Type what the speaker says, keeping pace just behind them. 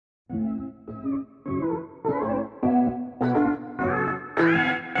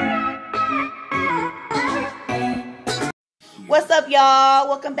up, y'all?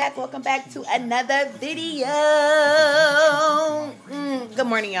 Welcome back to another video. Good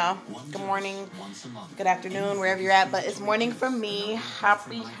morning, y'all. Good morning, good afternoon, wherever you're at, but it's morning for me.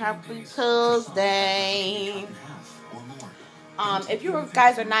 Happy Tuesday. If you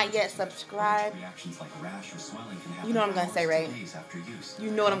guys are not yet subscribed, you know what I'm gonna say, right?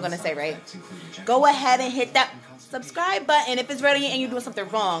 You know what I'm gonna say, right? Go ahead and hit that subscribe button if it's ready and you're doing something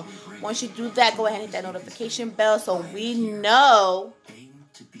wrong. Once you do that, go ahead and hit that notification bell so we know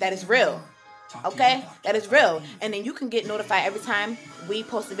that it's real. Okay? That is real. And then you can get notified every time we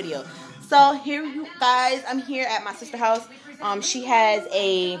post a video. So here you guys, I'm here at my sister's house. She has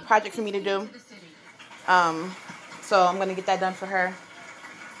a project for me to do. So I'm going to get that done for her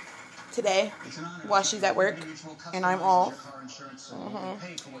today while she's at work and I'm off.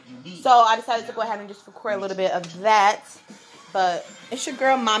 So I decided to go ahead and just record a little bit of that. But it's your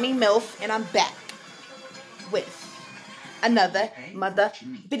girl, Mommy MILF, and I'm back with another mother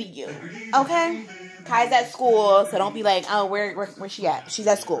video. Okay? Kai's at school, so don't be like, oh, where she at? She's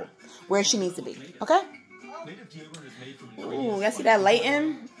at school, where she needs to be. Okay? Ooh, y'all see that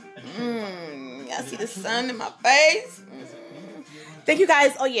lighting? Y'all see the sun in my face? Thank you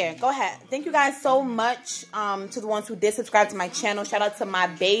guys. Oh yeah, go ahead. Thank you guys so much to the ones who did subscribe to my channel. Shout out to my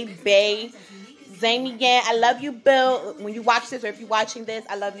baby Zane again. I love you, Bill. When you watch this or if you're watching this,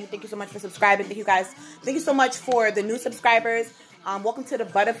 I love you. Thank you so much for subscribing. Thank you guys. Thank you so much for the new subscribers. Welcome to the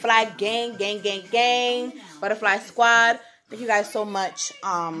Butterfly gang. Butterfly squad. Thank you guys so much.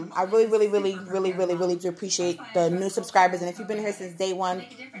 I really do appreciate the new subscribers. And if you've been here since day one,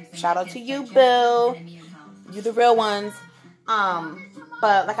 shout out to you, Bill. You the real ones.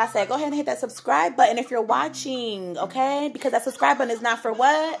 But like I said, go ahead and hit that subscribe button if you're watching, okay? Because that subscribe button is not for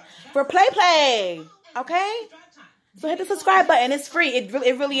what? For play, okay? So hit the subscribe button. It's free. It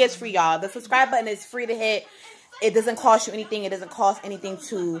really is free, y'all. The subscribe button is free to hit. It doesn't cost you anything. It doesn't cost anything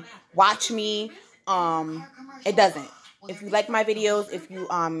to watch me. It doesn't. If you like my videos, if you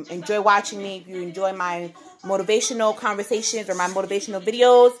enjoy watching me, if you enjoy my motivational conversations or my motivational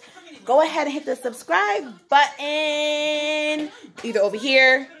videos, go ahead and hit the subscribe button. Either over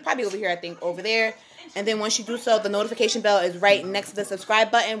here, probably over here, I think, over there. And then once you do so, the notification bell is right next to the subscribe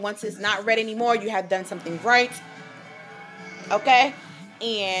button. Once it's not red anymore, you have done something right. Okay?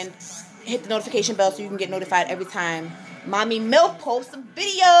 And hit the notification bell so you can get notified every time Mommy MILF posts a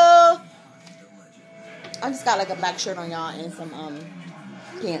video. I just got like a black shirt on, y'all, and some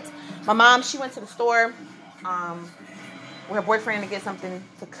pants. My mom, she went to the store with her boyfriend to get something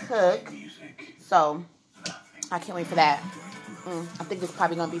to cook. So I can't wait for that. I think it's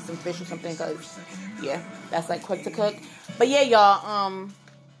probably gonna be some fish or something, because yeah, that's like quick to cook. But yeah, y'all,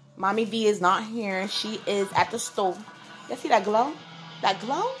 Mommy V is not here. She is at the stove. Y'all see that glow? That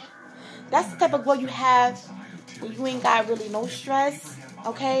glow? That's the type of glow you have when you ain't got really no stress,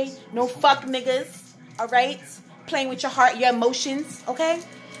 okay? No fuck niggas. Alright? Playing with your heart, your emotions, okay?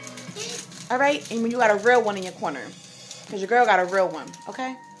 Alright? And when you got a real one in your corner. Because your girl got a real one,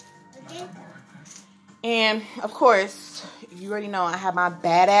 okay? And, of course, you already know I have my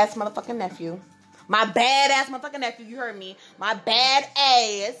badass motherfucking nephew. My badass motherfucking nephew, you heard me. My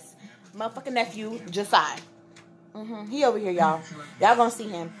badass motherfucking nephew, Josiah. He over here, y'all. Y'all gonna see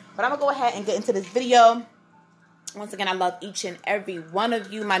him. But I'm gonna go ahead and get into this video. Once again, I love each and every one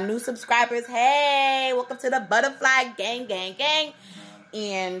of you, my new subscribers. Hey, welcome to the Butterfly gang.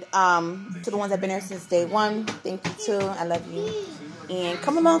 And to the ones that have been here since day one, thank you too. I love you. And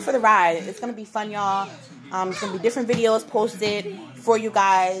come along for the ride. It's going to be fun, y'all. It's going to be different videos posted for you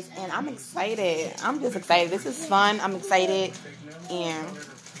guys. And I'm excited. I'm just excited. This is fun. I'm excited. And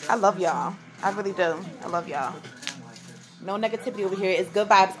I love y'all. I really do. I love y'all. No negativity over here. It's good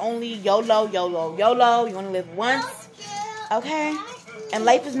vibes only. YOLO. You only live once. Okay? And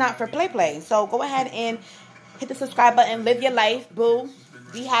life is not for play. So go ahead and hit the subscribe button. Live your life. Boo.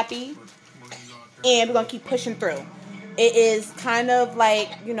 Be happy. And we're going to keep pushing through. It is kind of like,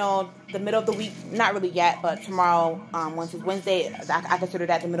 you know, the middle of the week. Not really yet, but tomorrow, once it's Wednesday, I consider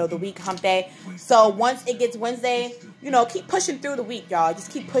that the middle of the week, hump day. So once it gets Wednesday, you know, keep pushing through the week, y'all.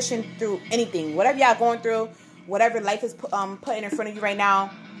 Just keep pushing through anything. Whatever y'all going through. Whatever life is putting in front of you right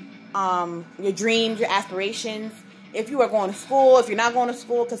now, your dreams, your aspirations. If you are going to school, if you're not going to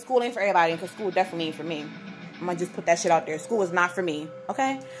school, because school ain't for everybody, because school definitely ain't for me. I'm going to just put that shit out there. School is not for me,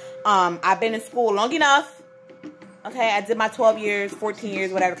 okay? I've been in school long enough, okay? I did my 12 years, 14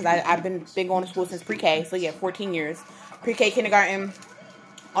 years, whatever, because I've been going to school since pre-K. So, yeah, 14 years. Pre-K, kindergarten,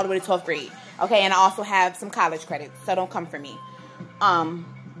 all the way to 12th grade, okay? And I also have some college credits, so don't come for me.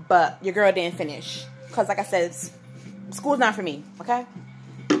 But your girl didn't finish. Because, like I said, school's not for me, okay?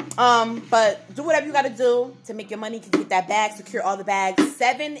 But do whatever you got to do to make your money, to get that bag, secure all the bags.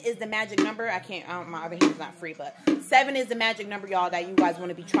 7 is the magic number. My other hand is not free, but 7 is the magic number, y'all, that you guys want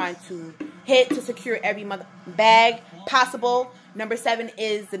to be trying to hit to secure every bag possible. Number 7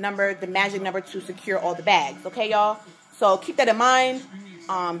 is the magic number to secure all the bags. Okay, y'all? So keep that in mind.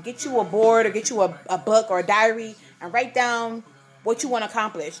 Get you a board or get you a book or a diary and write down what you want to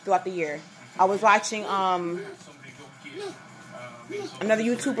accomplish throughout the year. I was watching another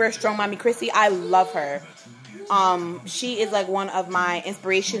YouTuber, Strong Mommy Chrissy. I love her. She is like one of my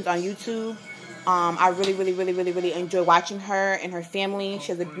inspirations on YouTube. I really enjoy watching her and her family.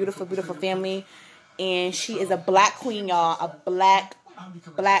 She has a beautiful, beautiful family. And she is a black queen, y'all. A black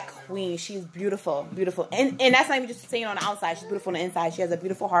queen. She's beautiful, beautiful. And that's not even just saying on the outside. She's beautiful on the inside. She has a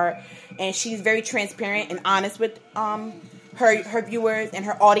beautiful heart. And she's very transparent and honest with her viewers and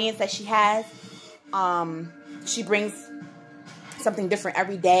her audience that she has. She brings something different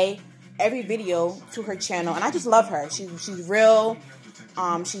every day, every video to her channel. And I just love her. She's real.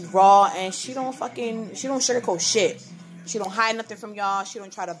 She's raw. And she don't sugarcoat shit. She don't hide nothing from y'all. She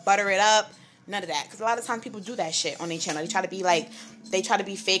don't try to butter it up. None of that. Because a lot of times people do that shit on their channel. They try to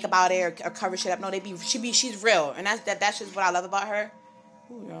be fake about it or cover shit up. No, she's real. And that's just what I love about her.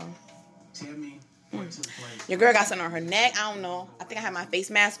 Ooh, y'all. Your girl got something on her neck. I don't know. I think I have my face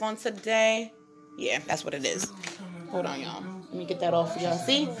mask on today. Yeah, that's what it is. Hold on, y'all. Let me get that off for y'all.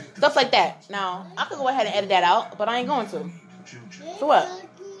 See? Stuff like that. Now, I could go ahead and edit that out, but I ain't going to. So what?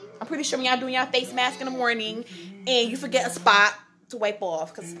 I'm pretty sure when y'all doing y'all face mask in the morning and you forget a spot to wipe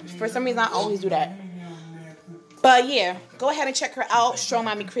off, because for some reason I always do that. But yeah, go ahead and check her out, Strong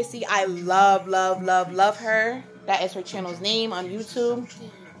Mommy Chrissy. I love her. That is her channel's name on YouTube.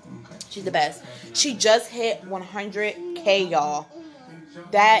 She's the best. She just hit 100K, y'all.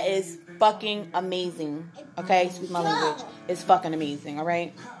 That is fucking amazing. Okay, excuse my language. It's fucking amazing. All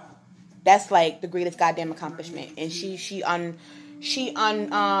right, that's like the greatest goddamn accomplishment. And she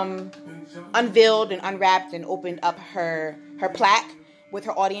unveiled and unwrapped and opened up her plaque with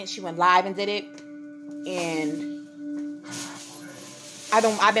her audience. She went live and did it. And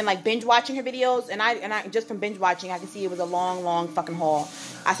I've been like binge watching her videos, and I just from binge watching I can see it was a long fucking haul.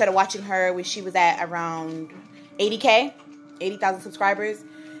 I started watching her when she was at around 80,000 subscribers,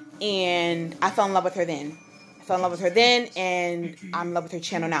 and I fell in love with her then. And I'm in love with her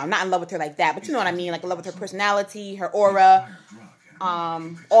channel now. Not in love with her like that, but you know what I mean, like in love with her personality, her aura,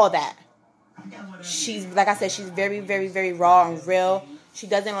 all that. She's, like I said, she's very raw and real. She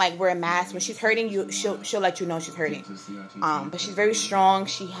doesn't like wear a mask. When she's hurting you, she'll let you know she's hurting. But she's very strong.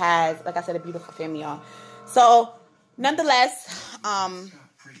 She has, like I said, a beautiful family, y'all. So, nonetheless, I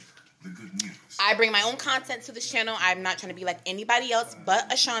bring my own content to this channel. I'm not trying to be like anybody else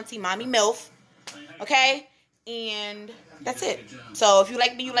but Ashanti, Mommy MILF. Okay? And that's it. So, if you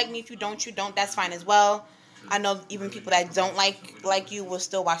like me, you like me. If you don't, you don't. That's fine as well. I know even people that don't like you will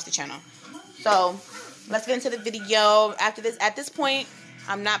still watch the channel. So, let's get into the video. After this, at this point,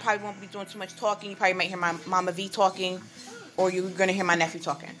 probably won't be doing too much talking. You probably might hear my Mama V talking, or you're going to hear my nephew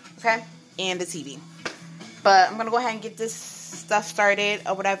talking, okay? And the TV. But I'm going to go ahead and get this stuff started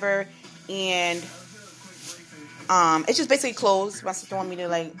or whatever. And it's just basically clothes. My sister wanted me to,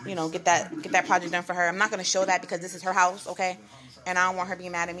 like, you know, get that project done for her. I'm not going to show that because this is her house, okay? And I don't want her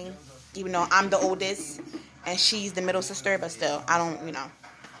being mad at me, even though I'm the oldest and she's the middle sister. But still, I don't, you know,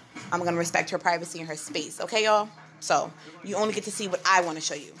 I'm going to respect her privacy and her space, okay, y'all? So, you only get to see what I want to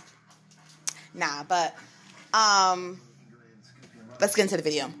show you. Nah, but, let's get into the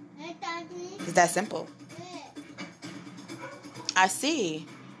video. It's that simple. I see.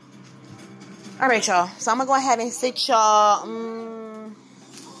 Alright, y'all. So, I'm going to go ahead and sit y'all,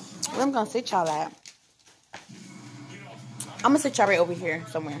 where I'm going to sit y'all at? I'm going to sit y'all right over here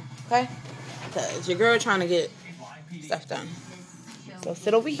somewhere, okay? Because your girl trying to get stuff done. So,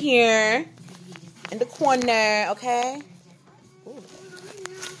 sit over here in the corner, okay? Ooh.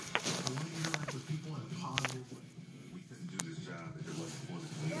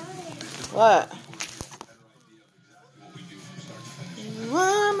 What? You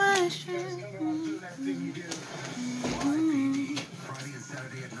are my strength.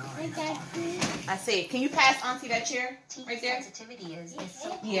 I see. Can you pass Auntie that chair right there? Sensitivity is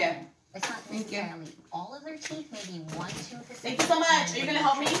so yeah. It's not necessarily all of their teeth, maybe 1 tooth. Thank you so much. Are you going to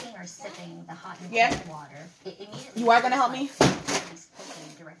help me? Or sipping the hot and cold water. You are going to help me?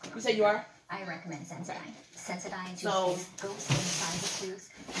 You said you are? I recommend Sensodyne. Sensodyne toothpaste goes inside the tooth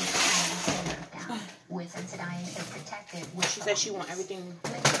and clamps the nerve down. With Sensodyne, it's protected. She said she wants everything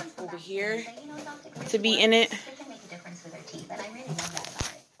over here to be in it. It can make a difference with their teeth, and I really love that about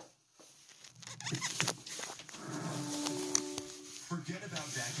it. Forget about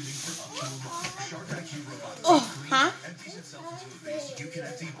vacuuming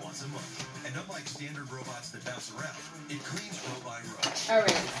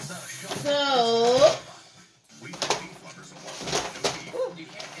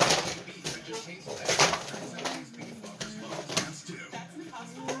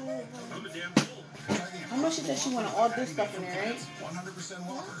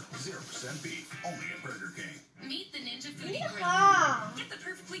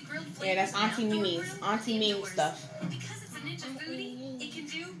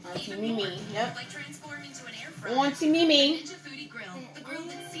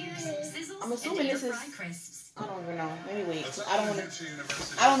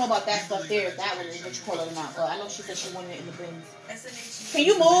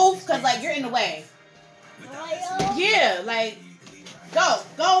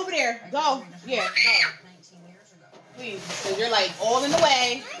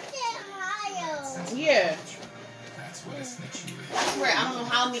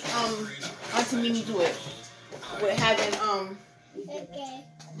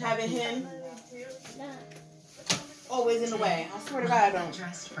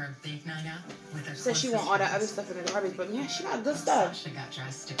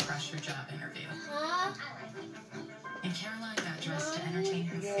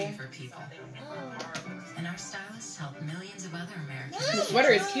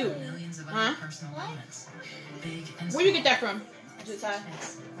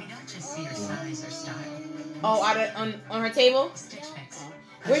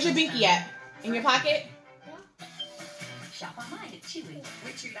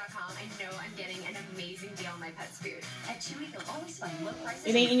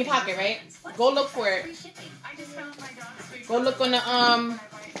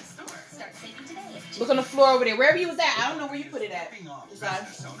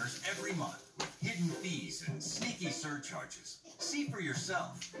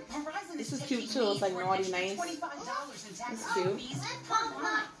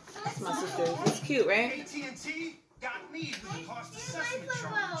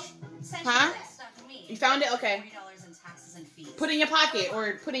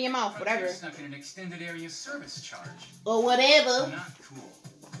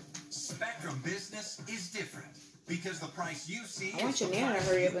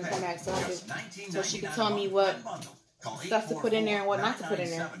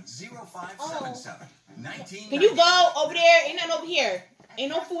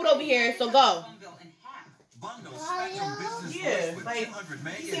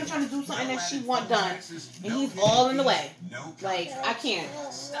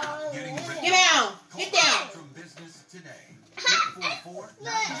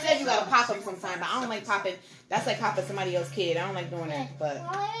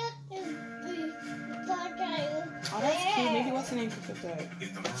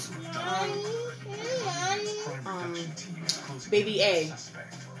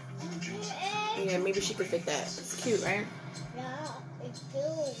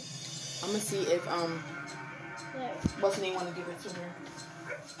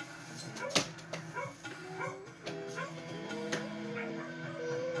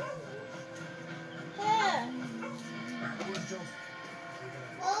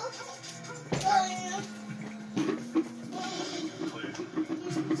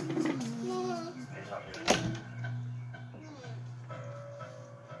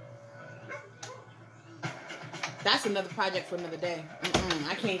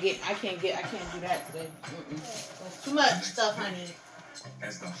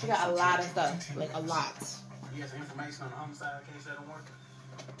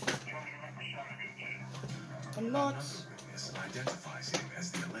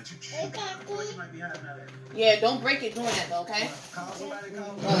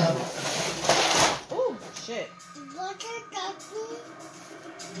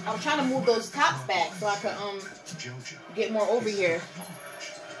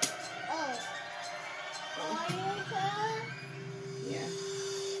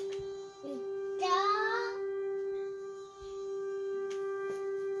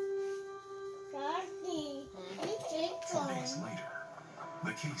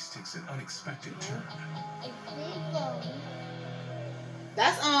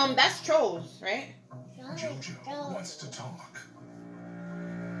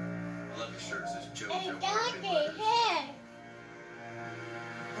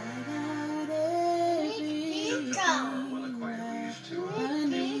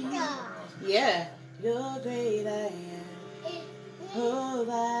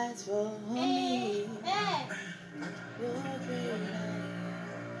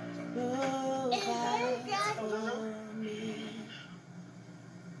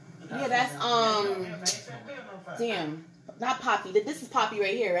that's damn, not Poppy. This is Poppy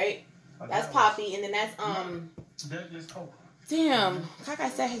right here, right? That's Poppy, and then that's damn. Like I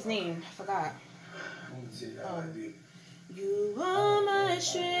said his name, I forgot. You are my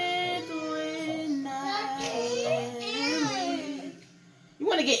strength when I am weak. You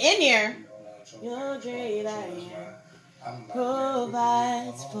want to get in there? Your great I am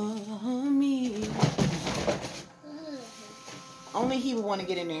provides for me. Only he would want to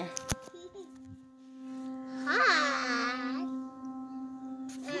get in there. Hi.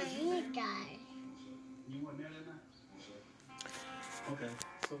 You guys. Okay.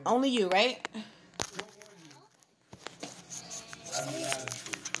 So, Only you, right?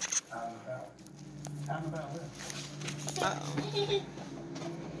 I'm about what? Uh-oh.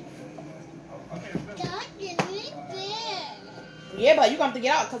 Dad, you need there. Yeah, but you gonna have to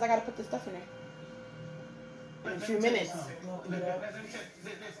get out because I gotta put this stuff in there in a few minutes.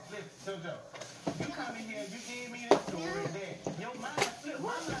 Jojo, you come in here, you gave me this story there. Your mind flipped, my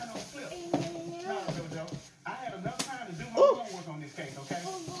mind don't flip. No, Jojo, I had enough time to do my homework on this case, okay?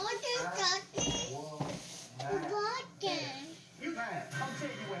 What is Daddy? What is? You lying. I'm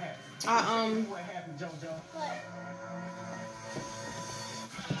telling you what happened. What happened, Jojo? What?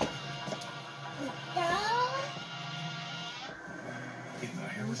 In the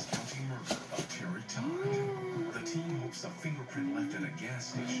Harris County murder of Terry Todd, the team hopes a fingerprint left at a gas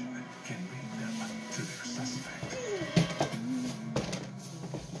station can lead them to their suspect.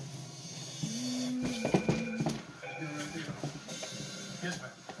 Yes,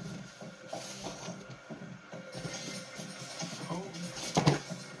 ma'am. Oh.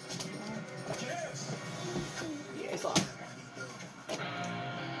 Yes. Yeah, it's off.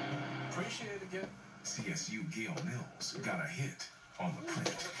 Appreciate it again. CSU Gail Mills got a hit on the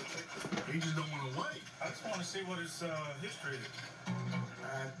print. He just don't want to wait. I just want to see what his history is.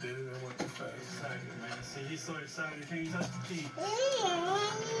 I did it. I went too fast. Excited, man. See, he's so excited he can't touch the key.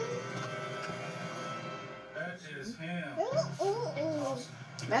 That is him. Awesome.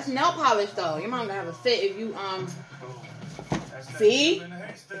 That's nail polish though. Your mom gonna have a fit if you That's that see? needle in the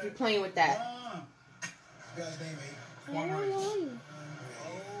haystack. If you're playing with that. Guy's name ain't One Race.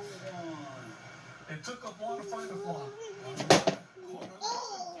 It took up one to find a one.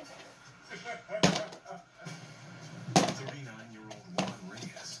 39-year-old Juan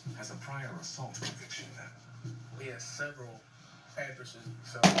Reyes has a prior assault conviction. He has several addresses,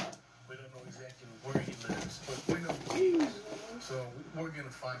 so we don't know exactly where he lives, but we know who he is. So we're gonna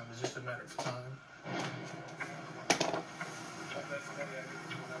find him. It's just a matter of time.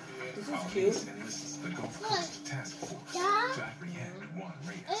 This is Police cute. enlists the Gulf Coast Task Force to apprehend Juan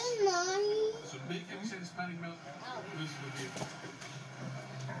Reyes. Mommy. It's a big Hispanic milk. This is the gift.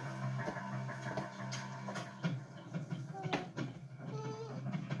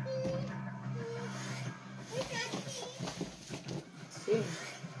 See.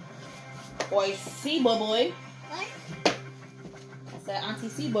 Boy, see, boy. What? I said Auntie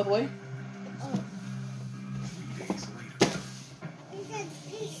C, boy. 3 days later,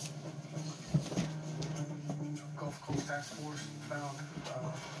 Gulf Coast Task Force found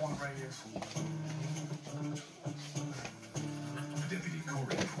Juan Reyes. Deputy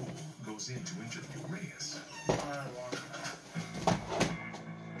Corey Poole goes in to interview Reyes.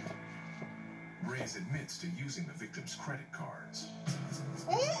 Reyes admits to using the victim's credit cards,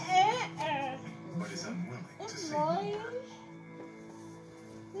 but is unwilling to say more.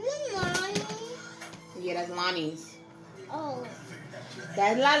 Yeah, that's Lonnie's. Oh.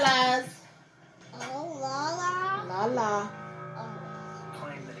 That's Lala's. Oh, Lala. Lala. Oh.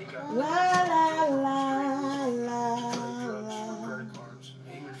 Claimed that he got La la la la la. credit cards.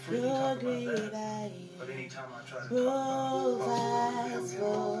 He would freely You're talk about great, that. I But anytime I try to talk provides about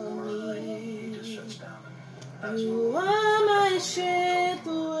for he me. just shuts down and You are my strength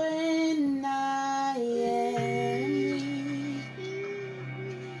when I am weak.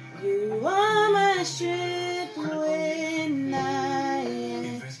 You are my strength when I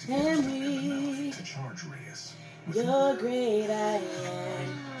am weak. To charge Reyes. You're great, I am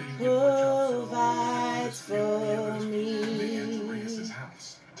provides for They enter me. Reyes'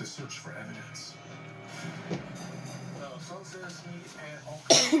 house to search for evidence. Some says he had all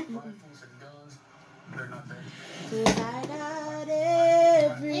kinds of rifles and guns. They're not there. 'Cause I got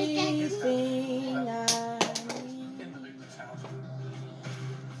everything I need. In the victim's house.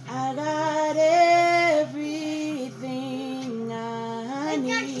 I got everything I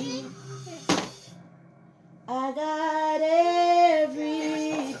need. I got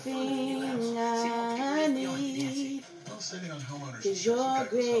everything I need. Sitting on homeowners. 'Cause you're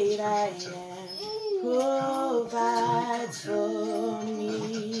great, I am provides for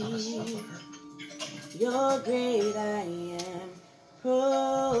me. You're great, I am.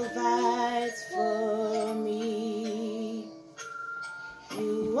 Provides for me.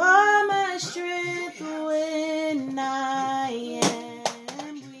 You are my strength when I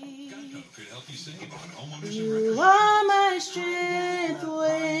am weak. You are my strength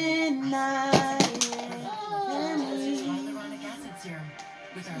when I am weak.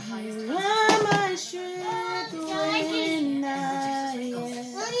 You are my strength when I am weak.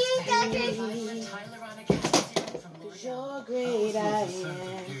 'Cause you're great, I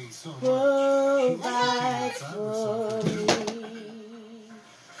am. Provides for me.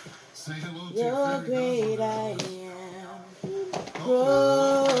 You're great, I am.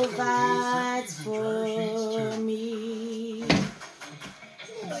 Provides for me.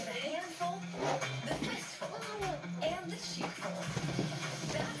 With a handful, the fistful, and the sheetful.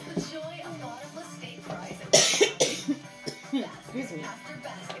 That's the joy of bottomless steak fries at Excuse me. after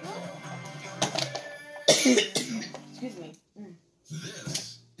basketball. Excuse me.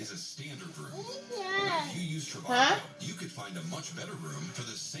 This is a standard room. Yeah. If you use Trivago, Huh? you could find a much better room for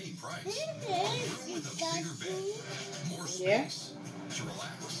the same price. This With a bigger bed, more Yeah. space to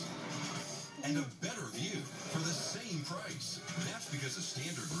relax, and a better view for the same price. That's because a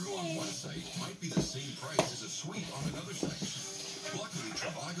standard room on one site might be the same price as a suite on another site. Luckily,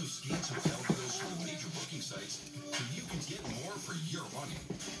 Trivago scans hotel bills from the major booking sites, so you can get more for your money.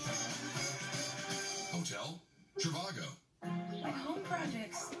 Hotel Trivago. When home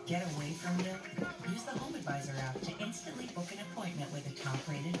projects get away from you, use the Home Advisor app to instantly book an appointment with a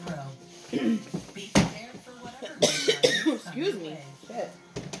top-rated pro. Be prepared for whatever comes Excuse your me. way. Shit.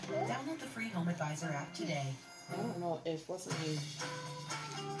 Download the free Home Advisor app today. I don't know if what's the name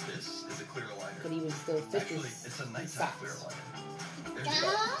This is a clear could liner. even still fit Actually, this. it's a nighttime socks. clear liner. There's Yeah.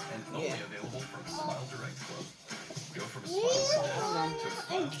 that, and only Yeah. available from Smile Direct Club. Go from a You Smile I Direct don't know. to a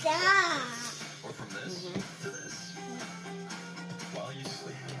Smile and Direct, that. or from this to this. While you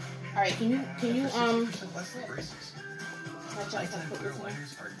sleep. All right, can you For 60% less than braces. watch out if I Nighttime put clear this in?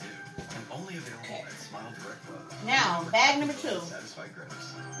 liners are new and only available at Smile Direct Club. Now, bag number 2. Satisfied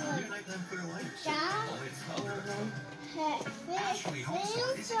grips. New nighttime clear liners. Yeah. Only at Smile Direct Club. Ashley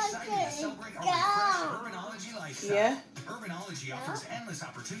Homestore is excited to celebrate our refreshed Urbanology lifestyle. Yeah. Urbanology offers endless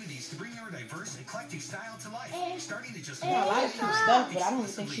opportunities to bring your diverse, eclectic style to life. Starting at just Yeah, a lot of cute stuff, but I don't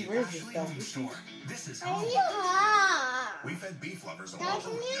think she wears this Ashley stuff. Homestore. This is home. We fed beef lovers a That's Whopper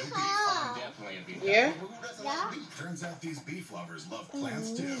with me no beef. hot. Definitely a beef. Yeah? Who doesn't Yeah. like beef? Turns out these beef lovers love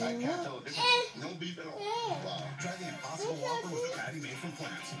plants too. I can't tell the difference. No beef at all. Wow. Try the Impossible Whopper with a patty made from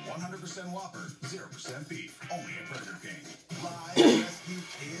plants. 100% Whopper, 0% beef. Only at Burger King. Live Rescue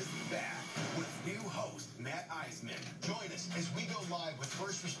is back with new host Matt Eisman. Join us as we go live with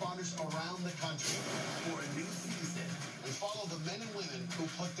first responders around the country for a new season. We follow the men and women who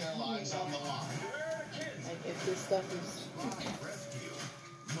put their lives on the line. Like, if this stuff is... Live Rescue,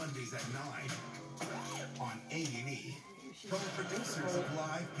 Mondays at 9 on A&E. From the producers of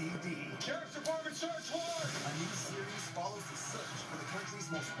Live PD. Sheriff's Department search warrant! A new series follows the search for the country's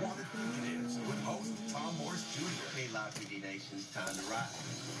most wanted fugitives with host Tom Morris Jr. Hey, Live PD Nation's time to ride.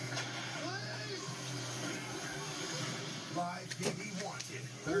 Live PD Wanted,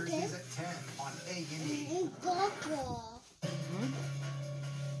 Thursdays at 10 on A&E.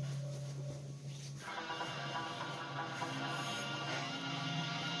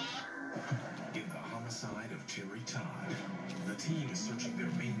 In the homicide of Terry Todd, the team is searching their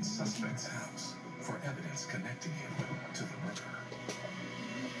main suspect's house for evidence connecting him to the murder.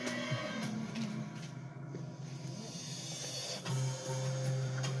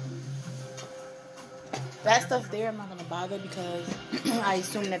 That stuff there, I'm not gonna bother because I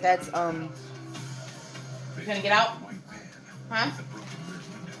assume that that's you gonna get out? White van Huh? with a broken rear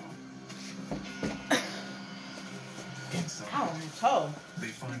window. Inside, I don't know. they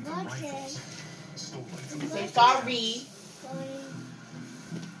find the rifles stolen from the Say sorry.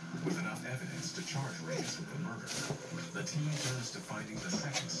 With enough evidence to charge Reyes with the murder, the team turns to finding the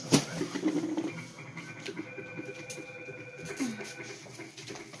second suspect.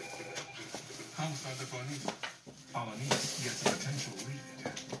 Homicide Department. Alanis gets a potential lead.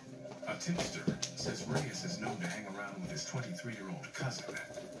 A tipster says Reyes is known to hang around with his 23-year-old cousin,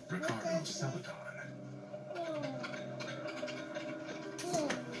 Ricardo Celadon.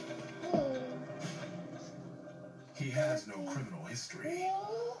 He has no criminal history.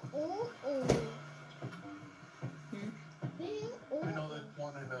 We know that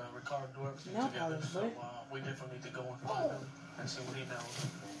one and Ricardo do everything No together, problem, so boy. we definitely need to go and find him and see what he knows.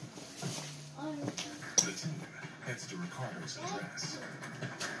 The team heads to Ricardo's address.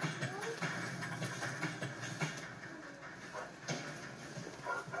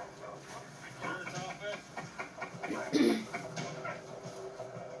 Sheriff's office.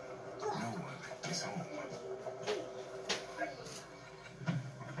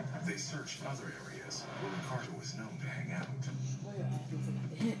 other areas where Ricardo is known to hang out.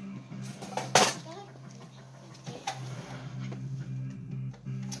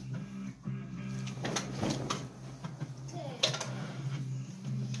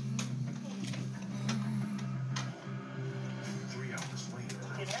 3 hours later,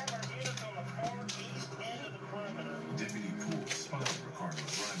 Deputy Poole spotted Ricardo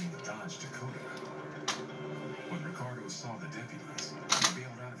driving the Dodge Dakota. When Ricardo saw the deputies, he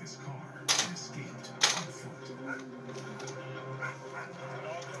bailed out of his car and escaped on foot.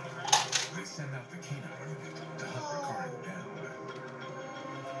 They send out the canine unit to hunt Ricardo down.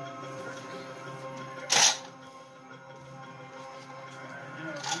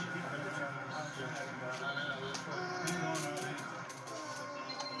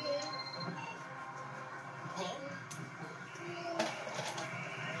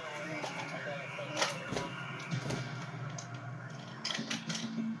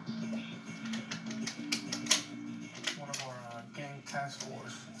 One of our gang task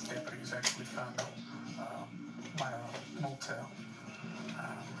force deputies actually found out by a motel,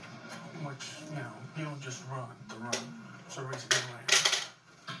 which, you know, you don't just run the run. So recently,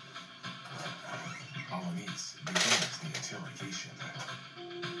 Alanis begins the interrogation.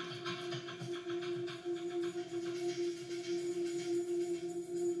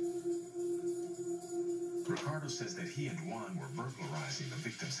 Ricardo says that he and Juan were burglarizing the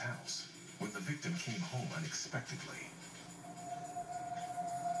victim's house when the victim came home unexpectedly.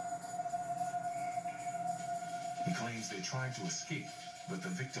 He claims they tried to escape, but the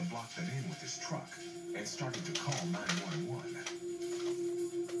victim blocked them in with his truck and started to call 911.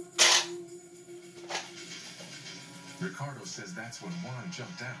 Ricardo says that's when Juan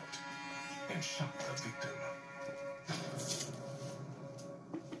jumped out and shot the victim.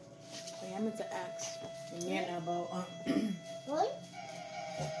 Wait, I meant to ask Nana about What?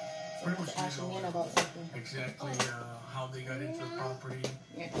 pretty much ask you know Nana about something. exactly how they got into the property,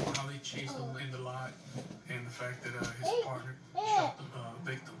 how they chased him in the lot, and the fact that his partner shot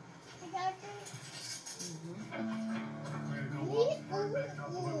the victim. We're gonna go walk right back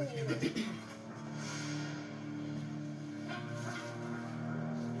out the way we came in.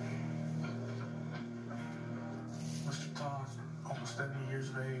 Mr. Todd, almost 70 years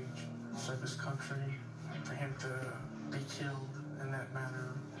of age, served his country. For him to be killed in that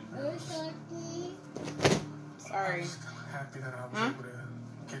manner, Sorry. I'm just happy that I was able to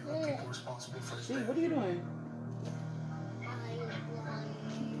get the people responsible for his Dude, death. what are you doing?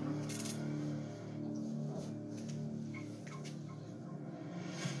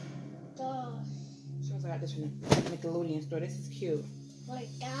 She was like this from the Nickelodeon store. This is cute. Like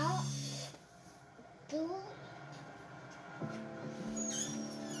that? Do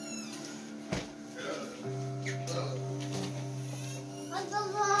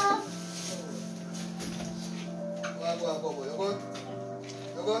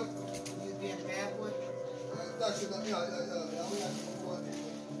You being a bad boy? I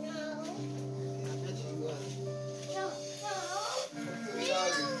bet you was.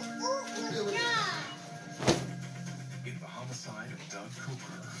 In the homicide of Doug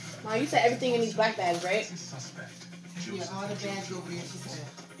Cooper, Now you said everything in these black bags, right? the suspect, Yeah, all the bags over here, she said.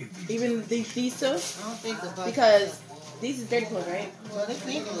 Even these two? I don't think the bus. Because these is dirty clothes, right? Well, they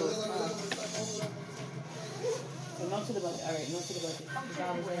think it was. So no to the bucket. All right, no to the bucket.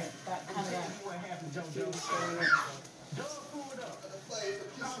 That was it. That kind of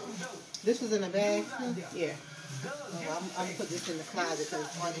This was in a bag? yeah. Oh, I'm gonna put this in the closet because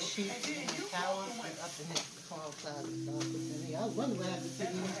all the sheets and the towels is up in this small closet. So I'll put it in here. I was wondering what happened to you.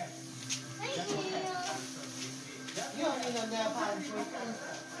 You don't need no nail polish.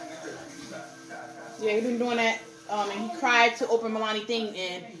 Yeah, he been doing that. And he cried to open Milani thing,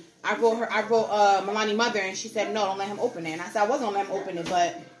 and I wrote Milani mother, and she said no, don't let him open it. And I said I wasn't gonna let him open it,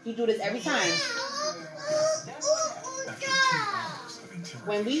 but he do this every time.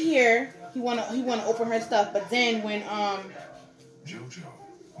 When we hear he wanna open her stuff, but then when JoJo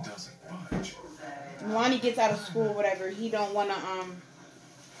doesn't budge. Milani gets out of school or whatever, he don't wanna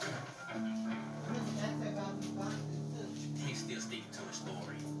He's still sticking to his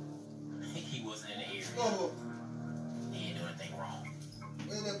story. He wasn't in the area. He didn't do anything wrong.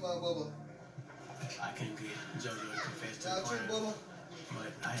 I couldn't get JoJo to confess to the crime,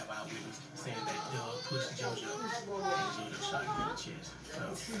 but I have eyewitness saying that Doug pushed JoJo and JoJo shot him in the chest. So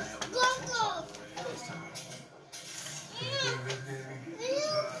I have a lot to talk at this time.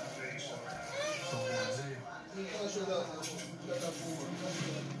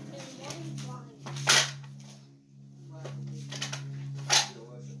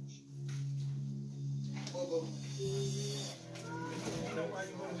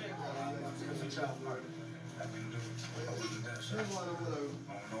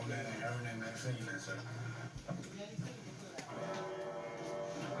 seen that, sir.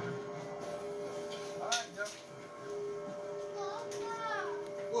 All right, Joe.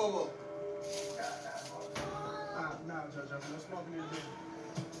 Whoa. No, Jojo, no smoking in here.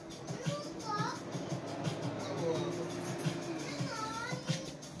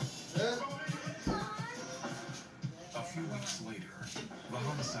 A few weeks later, the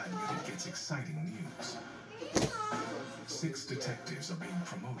homicide unit gets exciting news. 6 detectives are being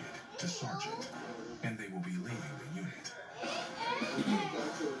promoted to sergeant, and they will be leaving the unit.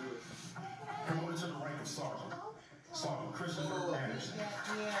 Promoted to the rank of sergeant. Sergeant Christopher Anderson.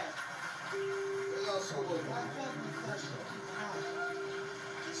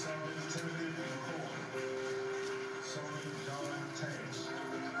 Sergeant Timothy McCoy. Sergeant Don Tash.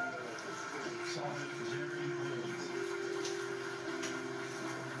 Sergeant Jerry Williams.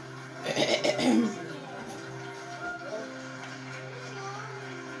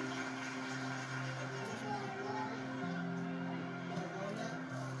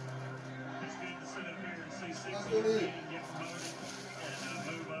 It's good to sit up here and see 6 of your men get promoted and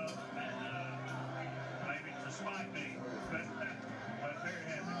move up and maybe to spite me. But very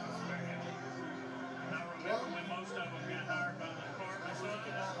happy. Very happy. And I remember when most of them got hired by the department, so it's,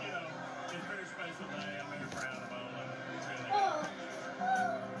 you know, it's a very special day. I'm very proud of all of them. It's really good.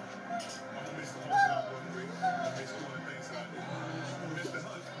 I'm gonna miss the whole stop on the ring. I miss doing the things that I do. I miss the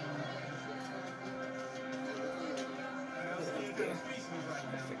hunt.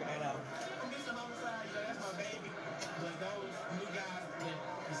 Figure it out. This is homicide, you know, that's my baby. But those new guys that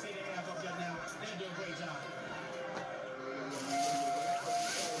you see they have up there now, they're doing a great job.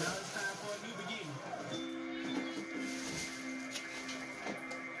 Now it's time for a new beginning.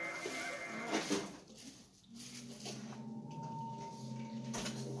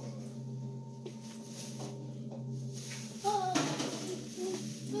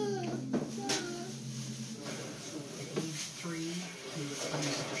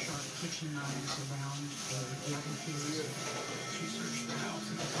 Knives around the other kids. She searched the house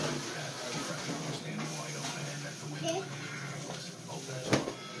and found that the front door was standing wide open and that the window was open.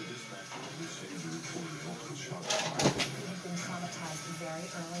 The dispatcher received a report of multiple shots fired. He had been traumatized very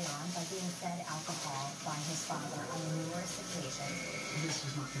early on by being fed alcohol by his father on numerous occasions. This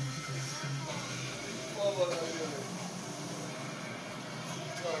was not going to be good for me.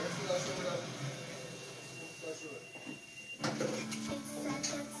 It's said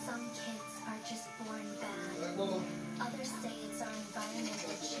that some kids are just born bad. Others say it's our environment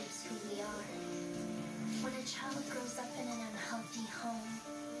that shapes who we are. When a child grows up in an unhealthy home,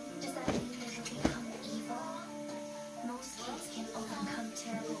 does that mean they will become evil? Most kids can overcome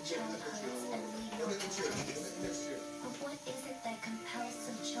terrible childhoods and lead normal lives. But what is it that compels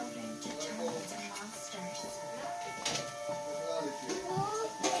some children to turn into monsters?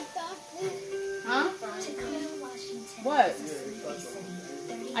 Huh? Tacoma, Washington What? is a sleepy city,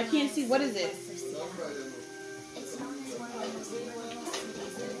 30 I can't see. What is it? miles west of Seattle. It's known as one of the most rural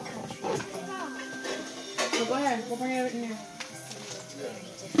cities in the country today. So go ahead. Go bring it in there. The city looked very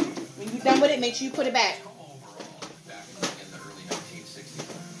different. When you're done with it, make sure you put it back. Back in the early 1960s,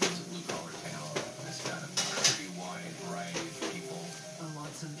 it's a blue-collar town. It's got a pretty wide variety of people.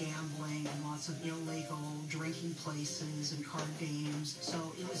 Lots of gambling and lots of illegal drinking places and card games. So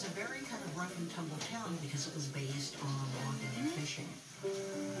it was a very kind of rough and tumble town because it was based on logging and fishing.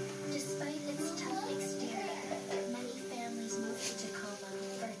 Despite its tough exterior, many families moved to Tacoma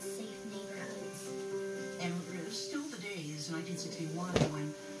for its safe neighborhoods. And it was still the days, 1961,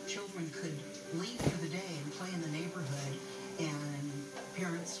 when children could leave for the day and play in the neighborhood and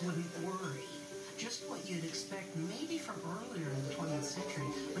parents wouldn't worry. Just what you'd expect maybe from earlier in the 20th century,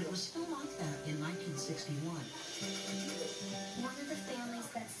 but it was still like that in 1961. One of the families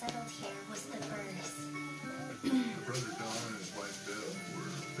that settled here was the Burrs. Brother Don and his wife Deb were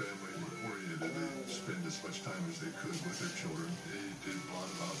family oriented. They spend as much time as they could with their children. They did a lot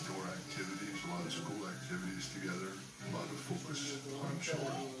of outdoor activities, a lot of school activities together, a lot of focus on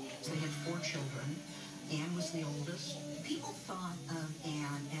children. So they had 4 children. Anne was the oldest. People thought of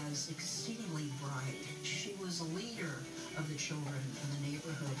Anne as exceedingly bright. She was a leader of the children in the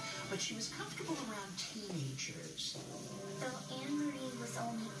neighborhood, but she was comfortable around teenagers. Though Anne Marie was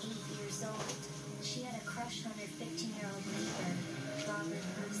only 8 years old, she had a crush on her 15-year-old neighbor, Robert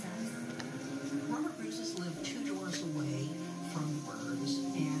Bruzas. Robert Bruzas lived 2 doors away from the Burrs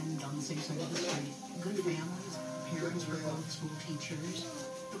and on the same side of the street. Good families, parents were both school teachers.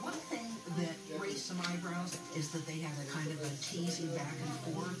 The one thing that raised some eyebrows is that they had a kind of a teasing back and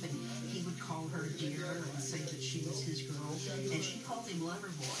forth, and he would call her dear and say that she was his girl, and she called him lover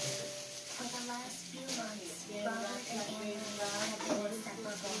boy. For the last few months, Robert and Anne Marie had been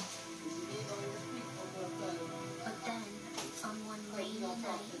inseparable. But then, on one rainy night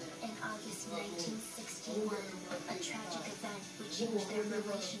in August 1961, a tragic event would change their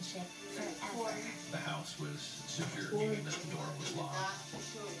relationship forever. The house was secured, meaning that the door was locked.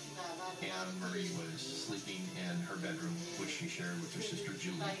 Anne Marie was sleeping in her bedroom, which she shared with her sister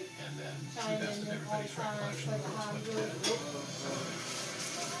Julie, and then, to the best of everybody's recollection, the girls went to bed.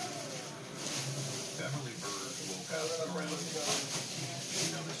 Beverly Bird woke up around 8 o'clock.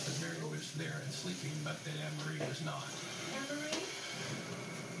 She noticed that Mary was there and sleeping, but that Anne Marie was not.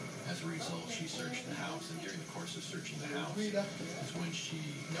 As a result, she searched the house, and during the course of searching the house is when she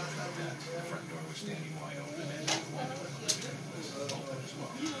noted that the front door was standing wide open and the window in the living room was open as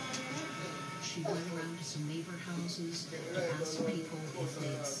well. She went around to some neighbor houses to ask people if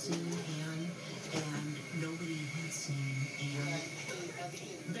they had seen Anne, and nobody had seen Anne.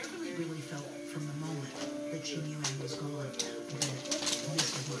 Beverly really felt from the moment that she knew Anne was gone that this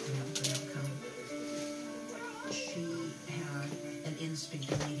was not going to have a good outcome. She had an instinct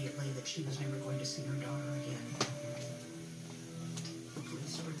immediately that she was never going to see her daughter again. The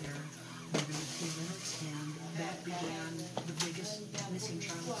police were there within a few minutes, and that began the biggest missing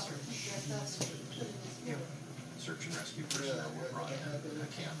child search in the state ever. Search and rescue personnel were brought in. A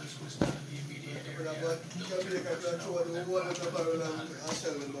canvas was done in the immediate area. Military personnel were then brought in.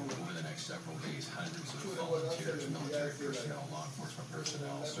 Over the next several days, hundreds of volunteers, military personnel, law enforcement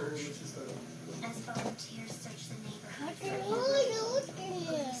personnel searched. As volunteers search the neighborhood for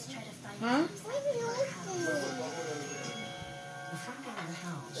police try to find The front door of the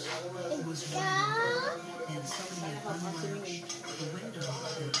house was wide open, and somebody had unlatched the window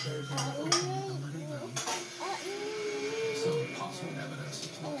that had been open in the living room. Some possible evidence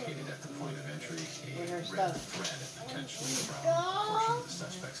is located at the point of entry, a red thread, potentially from a portion of the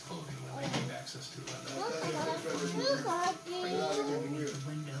suspect's clothing when they gained access to it. Underneath the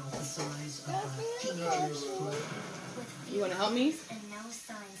window, the size of a teenager's foot. You want to help me? And no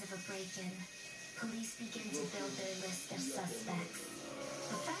signs of a break-in, police begin to build their list of suspects.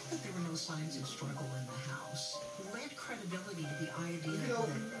 The fact that there were no signs of struggle in the house lent credibility to the idea that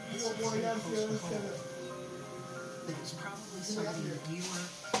this was so close to home. That it's probably something that you were,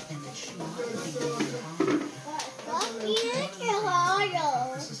 and that she might be doing wrong.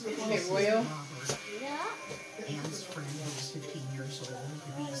 Okay, Royal. Anne's friend, who was 15 years old,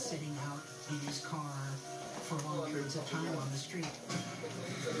 would be sitting out in his car for long periods of time on the street.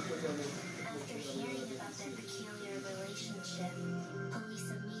 After hearing about their peculiar relationship,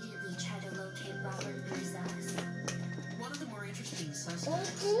 police immediately try to locate Robert Buzas. One of the more interesting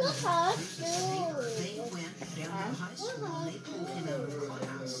suspects was Bruce's neighbor. They went down to high school and they pulled him out of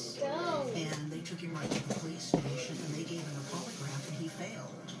class. And they took him right to the police station and they gave him a polygraph and he failed.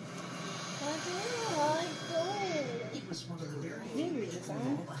 He was one of the very few people of all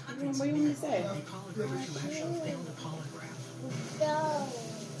the hundreds of men polygraphers who actually failed a polygraph.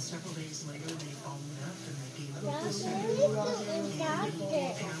 Several days later, they followed up and they gave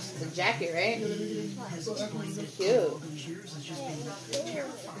him the jacket, right? He has explained it cute. all these years as just being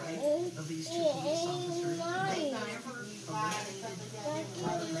terrified of these two police officers. They never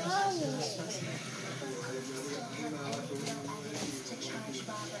eliminated the suspect.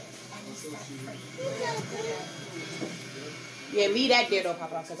 Yeah, leave that there though,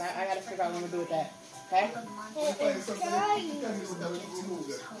 Papa, because I gotta figure out what to do with that. Okay?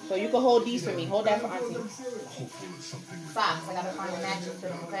 So you can hold these for me. Hold that for Auntie. Socks. I gotta find a matching for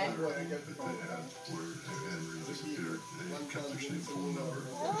them, okay?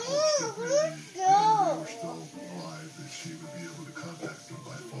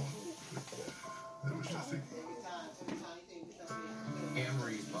 Anne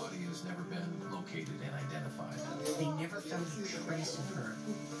Marie's body has never been located and identified. They never found a trace of her.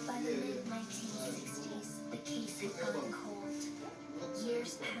 By the mid-1960s, the case had gone cold.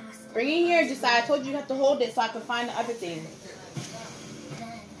 Years passed. Bring it here, Josiah. I told you you have to hold it so I can find the other thing.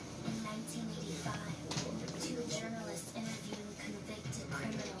 Then, in 1985, two journalists interviewed a convicted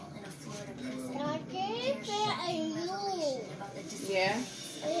criminal in a Florida prison. Yeah.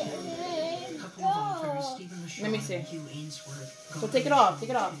 A couple of authors, Stephen Michaud Let me see. and Hugh Ainsworth, So take it off. Take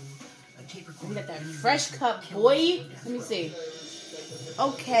it off. You got that fresh cup, boy. Let me see.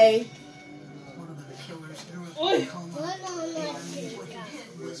 Okay. One of the killers threw up Oy. in a coma, and what he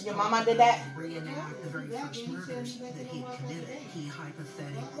did was Your mama did that? reenact the very first murders that he committed. He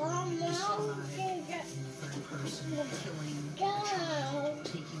hypothetically described in the third person killing a child,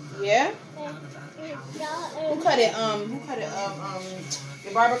 taking her Yeah? out of that house. Who cut it? Who cut it?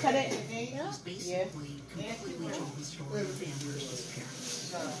 Your barber cut it? He's basically completely told the story of Amber's disappearance.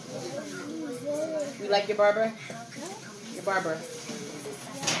 You like your barber? Your barber.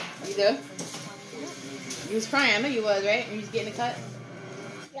 You do? You was crying. I know you was, right? You was getting a cut?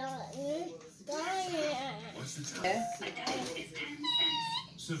 Yeah.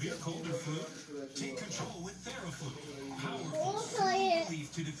 Severe cold or flu? Take control with TheraFlu. Powerful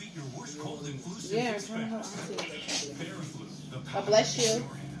relief to defeat your worst cold and flu symptoms fast. TheraFlu, the power bless you. in your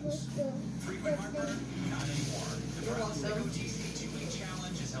hands. Frequent heartburn? Not anymore. The Brazil OTC 2-week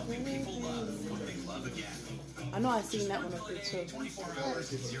challenge is helping people love what they love again. I know I've seen that one up there too. 24 hours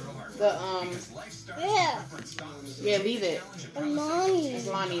to zero heartburn. The Yeah. yeah, leave it. It's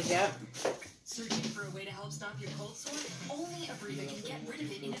Lonnie's, yep. Searching for a way to help stop your cold sore? Only a breather can get rid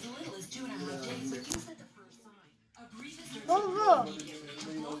of it in as little as 2.5 days. So use it the first sign. A breather starts Bravo.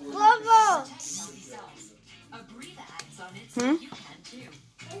 immediately. Bravo. A breather acts on it Hmm? so you